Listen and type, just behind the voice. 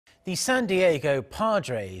The San Diego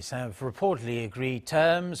Padres have reportedly agreed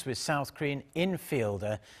terms with South Korean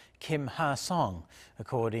infielder Kim Ha-seong.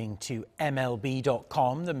 According to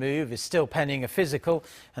MLB.com, the move is still pending a physical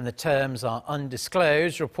and the terms are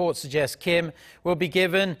undisclosed. Reports suggest Kim will be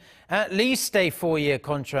given at least a 4-year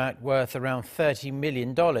contract worth around $30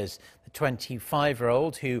 million. The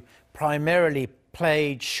 25-year-old, who primarily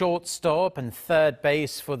played shortstop and third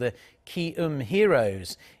base for the Kiwoom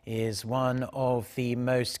Heroes, is one of the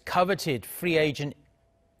most coveted free agent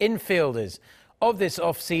infielders of this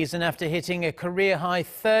offseason after hitting a career-high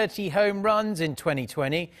 30 home runs in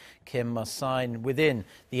 2020. Kim must sign within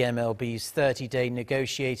the MLB's 30-day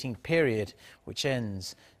negotiating period, which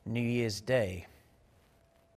ends New Year's Day.